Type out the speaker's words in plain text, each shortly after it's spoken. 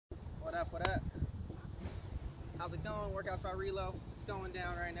up, what up? How's it going? Workouts by Relo. It's going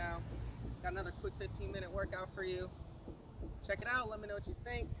down right now. Got another quick 15-minute workout for you. Check it out, let me know what you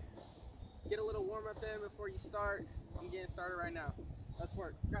think. Get a little warm up in before you start. I'm getting started right now. Let's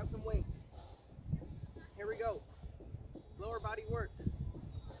work. Grab some weights. Here we go. Lower body work.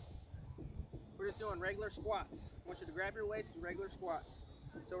 We're just doing regular squats. I want you to grab your weights and regular squats.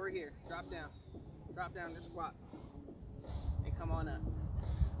 So we're here. Drop down, just squat. And come on up.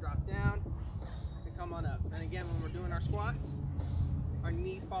 Drop down and come on up. And again, when we're doing our squats, our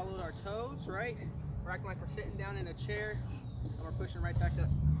knees follow our toes, right? We're acting like we're sitting down in a chair and we're pushing right back up.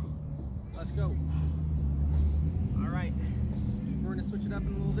 Let's go. All right, we're gonna switch it up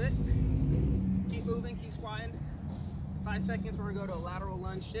in a little bit. Keep moving, keep squatting. 5 seconds, we're gonna go to a lateral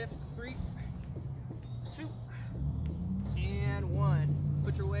lunge shift. 3, 2, and 1.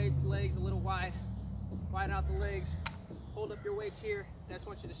 Put your legs a little wide. Widen out the legs. Hold up your weights here. I just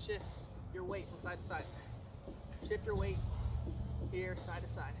want you to shift your weight from side to side. Shift your weight here, side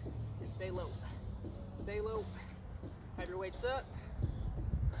to side, and stay low. Stay low. Have your weights up.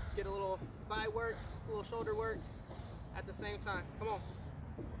 Get a little thigh work, a little shoulder work at the same time. Come on.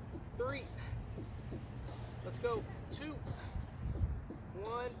 3. Let's go. 2,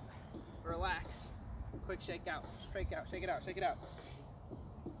 1. Relax. Quick shake out. Shake out. Shake it out. Shake it out.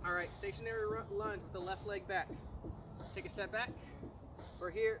 All right. Stationary lunge with the left leg back. Take a step back. We're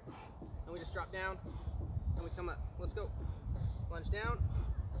here, and we just drop down, and we come up. Let's go. Lunge down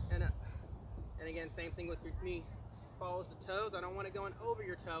and up. And again, same thing with your knee. Follows the toes. I don't want it going over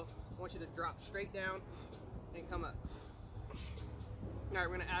your toe. I want you to drop straight down and come up. All right,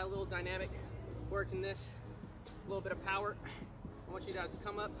 we're gonna add a little dynamic work in this, a little bit of power. I want you guys to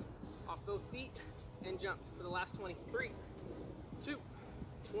come up off both feet and jump for the last 20. 3, 2,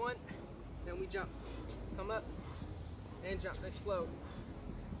 1, then we jump. Come up and jump, explode.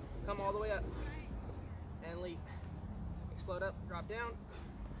 Come all the way up and leap. Explode up, drop down,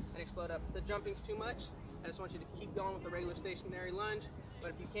 and explode up. If the jumping's too much, I just want you to keep going with the regular stationary lunge,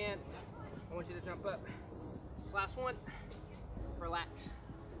 but if you can, I want you to jump up. Last one, relax.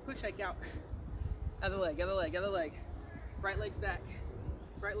 Quick shake out. Other leg, other leg, other leg. Right leg's back.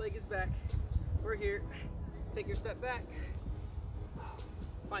 Right leg is back. We're here. Take your step back.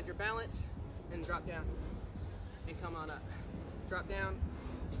 Find your balance and drop down. And come on up. Drop down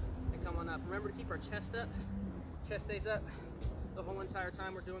and come on up. Remember to keep our chest up. Chest stays up the whole entire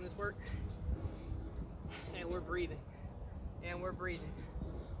time we're doing this work. And we're breathing. And we're breathing.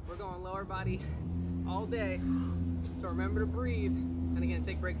 We're going lower body all day. So remember to breathe. And again,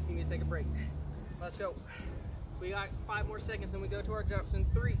 take breaks if you need to take a break. Let's go. We got 5 more seconds and we go to our jumps in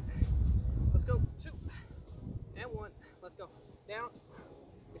 3. Let's go. 2 and 1. Let's go. Down.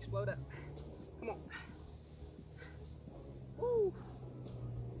 Explode up. Come on. Woo.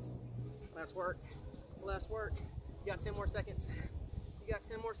 Last work. Last work. You got 10 more seconds. You got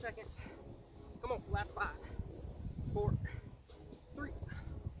 10 more seconds. Come on. Last 5, 4, 3,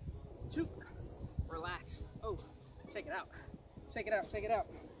 2. Relax. Oh, shake it out. Shake it out. Shake it out.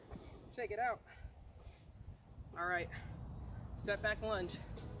 Shake it out. All right. Step back lunge.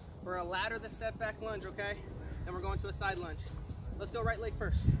 We're gonna ladder the step back lunge, okay? Then we're going to a side lunge. Let's go right leg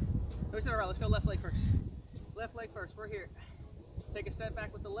first. Let's go left leg first. Left leg first. We're here. Take a step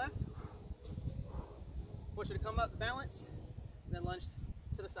back with the left. Want you to come up, balance, and then lunge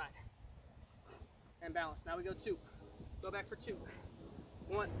to the side. And balance. Now we go 2. Go back for 2.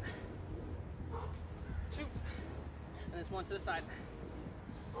 1, 2, and it's 1 to the side.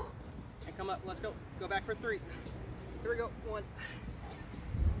 And come up. Let's go. Go back for 3. Here we go. 1.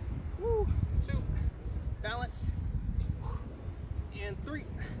 Woo. 2. Balance. And 3.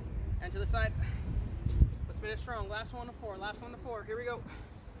 And to the side. Let's finish strong. Last one to 4. Last one to 4. Here we go.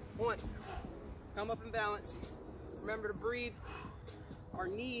 1. Come up and balance. Remember to breathe. Our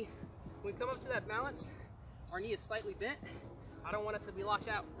knee, when we come up to that balance, our knee is slightly bent. I don't want it to be locked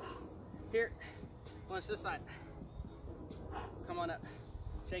out. Here. Lunge to the side. Come on up.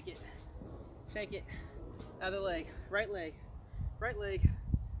 Shake it. Shake it. Other leg. Right leg. Right leg.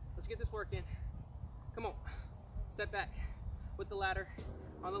 Let's get this work in. Come on. Step back with the ladder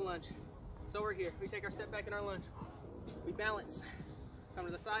on the lunge. So we're here. We take our step back in our lunge. We balance. Come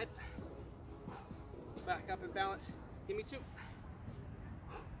to the side. Back up and balance. Give me 2.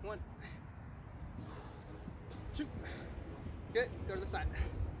 1, 2. Good. Go to the side.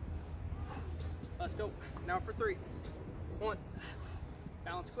 Let's go. Now for 3. 1.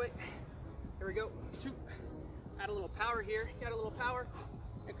 Balance quick. Here we go. 2. Add a little power here. Got a little power.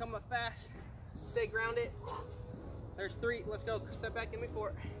 And come up fast. Stay grounded. There's 3. Let's go. Step back. Give me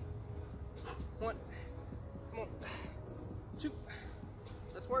 4. 1. Come on. 2.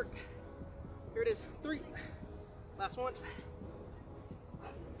 Let's work. Here it is. 3. Last one.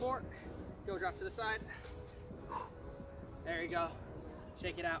 4. Go, drop to the side. There you go.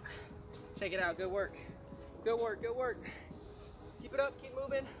 Shake it out. Shake it out. Good work. Good work. Good work. Keep it up. Keep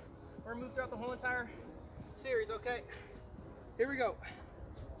moving. We're gonna move throughout the whole entire series, okay? Here we go.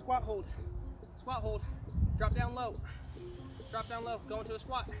 Squat hold. Squat hold. Drop down low. Drop down low. Go into a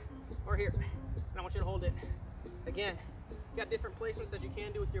squat. Or here. And I want you to hold it. Again, you got different placements that you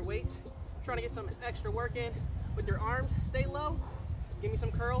can do with your weights. Trying to get some extra work in with your arms. Stay low. Give me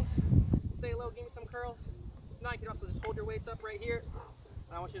some curls. Stay low. Give me some curls. Now you can also just hold your weights up right here.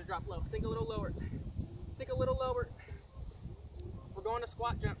 And I want you to drop low. Sink a little lower. Sink a little lower. We're going to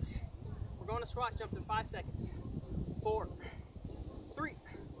squat jumps. We're going to squat jumps in 5 seconds. 4, 3,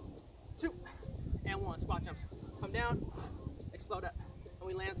 2, and 1. Squat jumps. Come down, explode up, and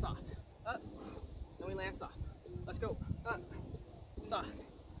we land soft. Up, and we land soft. Let's go. Up, soft.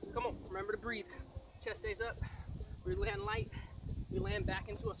 Come on, remember to breathe. Chest stays up. We land light. We land back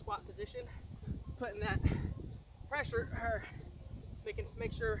into a squat position, putting that pressure,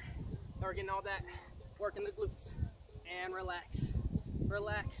 make sure that we're getting all that work in the glutes. And relax,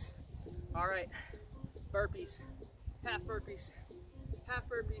 relax. All right, burpees, half burpees, half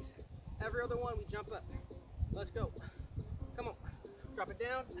burpees. Every other one, we jump up. Let's go. Come on, drop it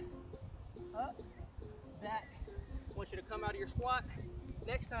down, up, back. I want you to come out of your squat.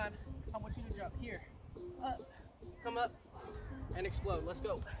 Next time, I want you to jump here, up, come up, and explode. Let's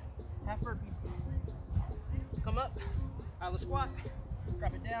go. Half burpees. Come up, out of the squat,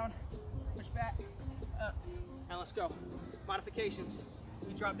 drop it down, push back, up, and let's go. Modifications.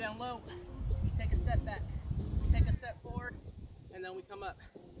 We drop down low, we take a step back, we take a step forward, and then we come up.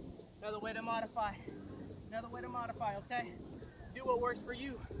 Another way to modify, okay? Do what works for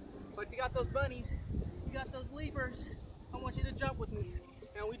you. But if you got those bunnies, you got those leapers, I want you to jump with me.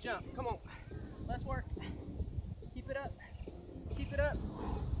 And we jump, come on. Let's work. Keep it up, keep it up.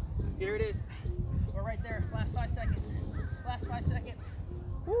 Here it is. We're right there, last 5 seconds. Last 5 seconds.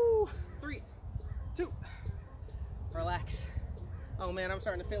 Woo, 3, 2, relax. Oh man, I'm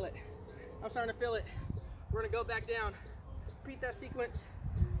starting to feel it. I'm starting to feel it. We're gonna go back down. Repeat that sequence.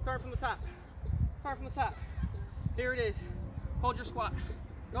 Start from the top. Start from the top. Here it is. Hold your squat.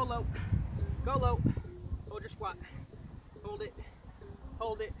 Go low. Go low. Hold your squat. Hold it.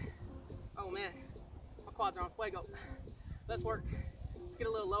 Hold it. Oh man, my quads are on fuego. Let's work. Let's get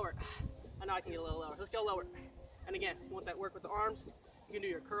a little lower. I know I can get a little lower. Let's go lower. And again, you want that work with the arms. You can do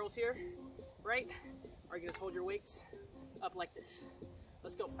your curls here, right? Or you can just hold your weights up like this.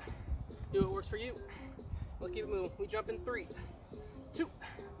 Let's go. Do what works for you. Let's keep it moving. We jump in 3, 2,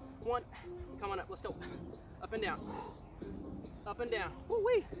 1. Come on up. Let's go. Up and down. Up and down.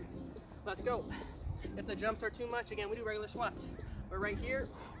 Woo-wee. Let's go. If the jumps are too much, again, we do regular squats. But right here,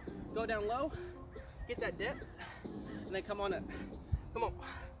 go down low, get that depth, and then come on up. Come on.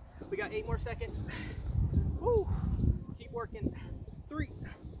 We got 8 more seconds. Woo. Keep working. 3.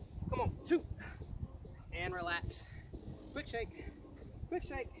 Come on. 2. And relax. Quick shake. Quick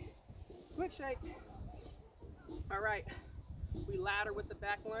shake. Quick shake. All right. We ladder with the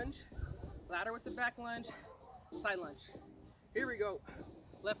back lunge. Ladder with the back lunge. Side lunge. Here we go.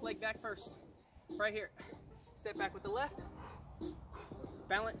 Left leg back first. Right here. Step back with the left.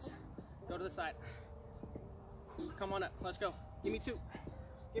 Balance. Go to the side. Come on up. Let's go. Give me 2.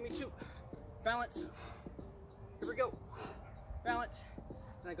 Give me 2. Balance. Here we go. Balance.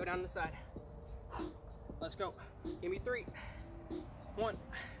 And then go down to the side. Let's go. Give me 3. 1.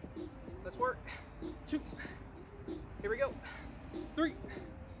 Let's work. 2. Here we go. 3.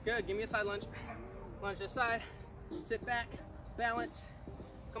 Good. Give me a side lunge. Lunge to the side. Sit back. Balance.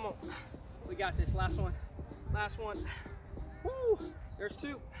 Come on. We got this. Last one. Last one. Woo. There's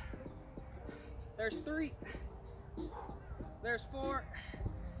 2. There's 3. There's 4.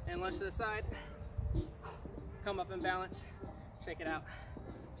 And lunge to the side. Come up and balance. Shake it out.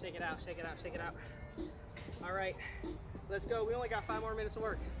 Shake it out. Shake it out. Shake it out. All right. Let's go. We only got 5 more minutes of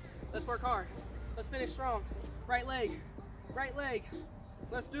work. Let's work hard. Let's finish strong. Right leg. Right leg.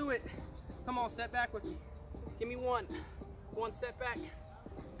 Let's do it. Come on, step back with me. Give me 1. 1 step back.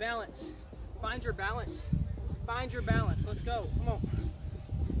 Balance. Find your balance. Find your balance. Let's go. Come on.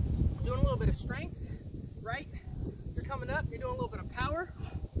 Doing a little bit of strength, right? You're coming up. You're doing a little bit of power.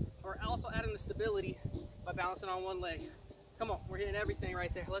 Or also adding the stability by balancing on 1 leg. Come on. We're hitting everything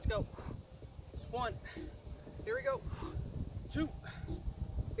right there. Let's go. 1. Here we go. 2.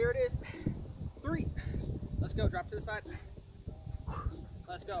 Here it is. 3. Let's go. Drop to the side.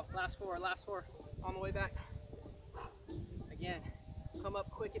 Let's go. Last 4. Last 4. On the way back. Again. Come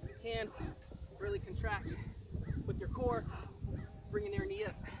up quick if you can. Really contract with your core. Bringing your knee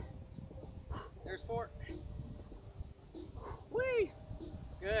up.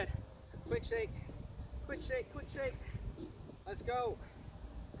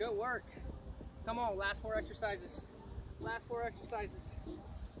 work. Come on, last 4 exercises. Last 4 exercises.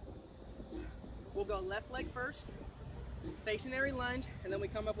 We'll go left leg first, stationary lunge, and then we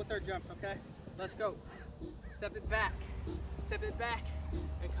come up with our jumps, okay? Let's go. Step it back,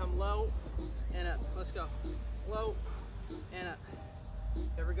 and come low and up. Let's go. Low and up.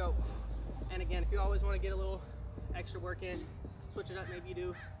 There we go. And again, if you always want to get a little extra work in, switch it up. Maybe you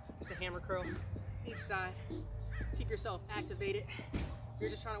do just a hammer curl each side. Keep yourself activated. If you're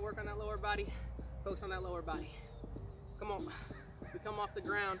just trying to work on that lower body, focus on that lower body. Come on. We come off the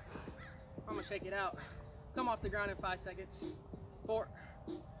ground. I'm gonna shake it out. Come off the ground in 5 seconds. 4,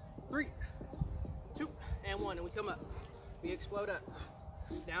 3, 2, and 1. And we come up. We explode up.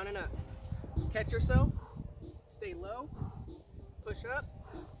 Down and up. Catch yourself. Stay low. Push up.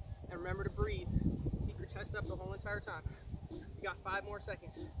 And remember to breathe. Keep your chest up the whole entire time. You got 5 more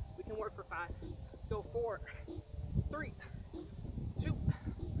seconds. We can work for 5. Let's go. 4, 3, 2.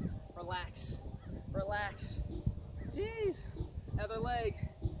 Relax. Relax. Jeez. Other leg.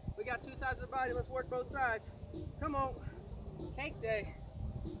 We got 2 sides of the body. Let's work both sides. Come on. Cake day.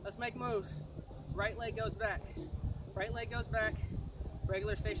 Let's make moves. Right leg goes back. Right leg goes back.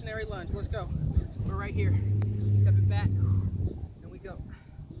 Regular stationary lunge. Let's go. We're right here. Step it back. And we go.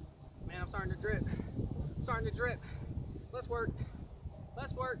 Man, I'm starting to drip. I'm starting to drip. Let's work.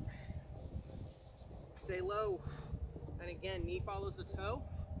 Let's work. Stay low. And again, knee follows the toe.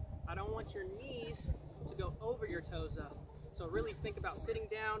 I don't want your knees to go over your toes though. So really think about sitting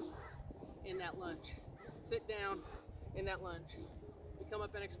down in that lunge. Sit down in that lunge. We come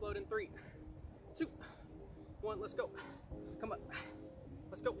up and explode in 3, 2, 1. Let's go. Come up.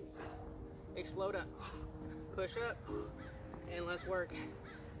 Let's go. Explode up. Push up. And let's work.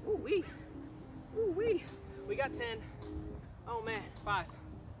 Ooh wee. Ooh wee. We got 10. Oh man. 5,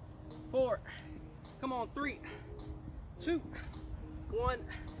 4. Come on. 3, 2, 1.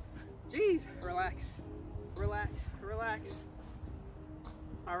 Jeez. Relax. Relax. Relax.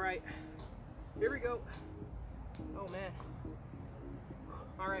 All right. Here we go. Oh man.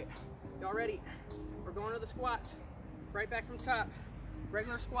 All right. Y'all ready? We're going to the squats. Right back from top.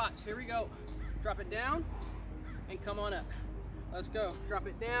 Regular squats. Here we go. Drop it down and come on up. Let's go. Drop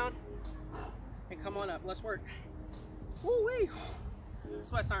it down and come on up. Let's work. Woo-wee.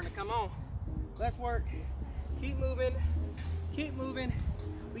 Sweat's starting to come on. Let's work. Keep moving. Keep moving.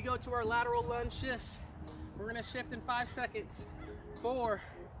 We go to our lateral lunge shifts. We're gonna shift in 5 seconds. 4,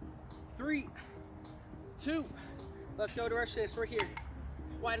 3, 2. Let's go to our shifts. We're here.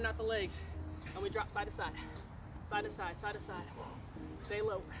 Widen out the legs. And we drop side to side. Side to side, side to side. Stay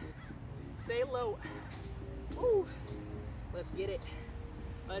low. Stay low. Woo. Let's get it.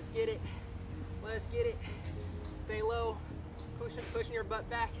 Let's get it. Let's get it. Stay low. Pushing your butt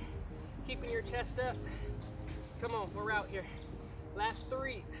back. Keeping your chest up. Come on, we're out here. Last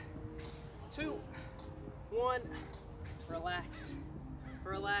 3, 2, 1. Relax.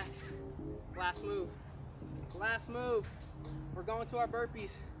 Relax. Last move. Last move. We're going to our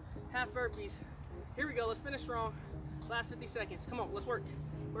burpees. Half burpees. Here we go. Let's finish strong. Last 50 seconds. Come on, let's work.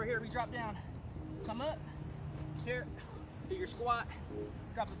 We're here. We drop down. Come up. Here. Do your squat.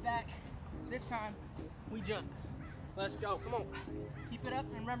 Drop it back. This time, we jump. Let's go. Come on. Keep it up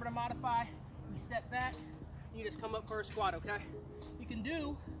and remember to modify. We step back. You just come up for a squat, okay? You can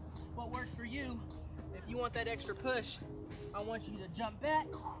do what works for you. If you want that extra push, I want you to jump back,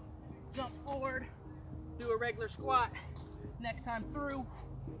 jump forward, do a regular squat. Next time through,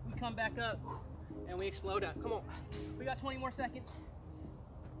 we come back up and we explode up. Come on. We got 20 more seconds.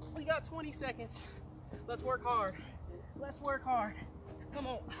 We got 20 seconds. Let's work hard. Let's work hard. Come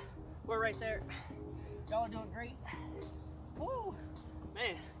on. We're right there. Y'all are doing great. Woo.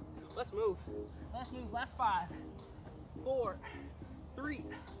 Man, let's move. Let's move. Last 5, 4, 3,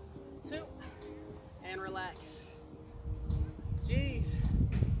 2, and relax. Jeez.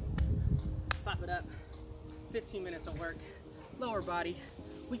 Clap it up. 15 minutes of work. Lower body.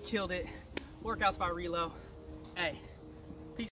 We killed it. Workouts by Relo. Hey.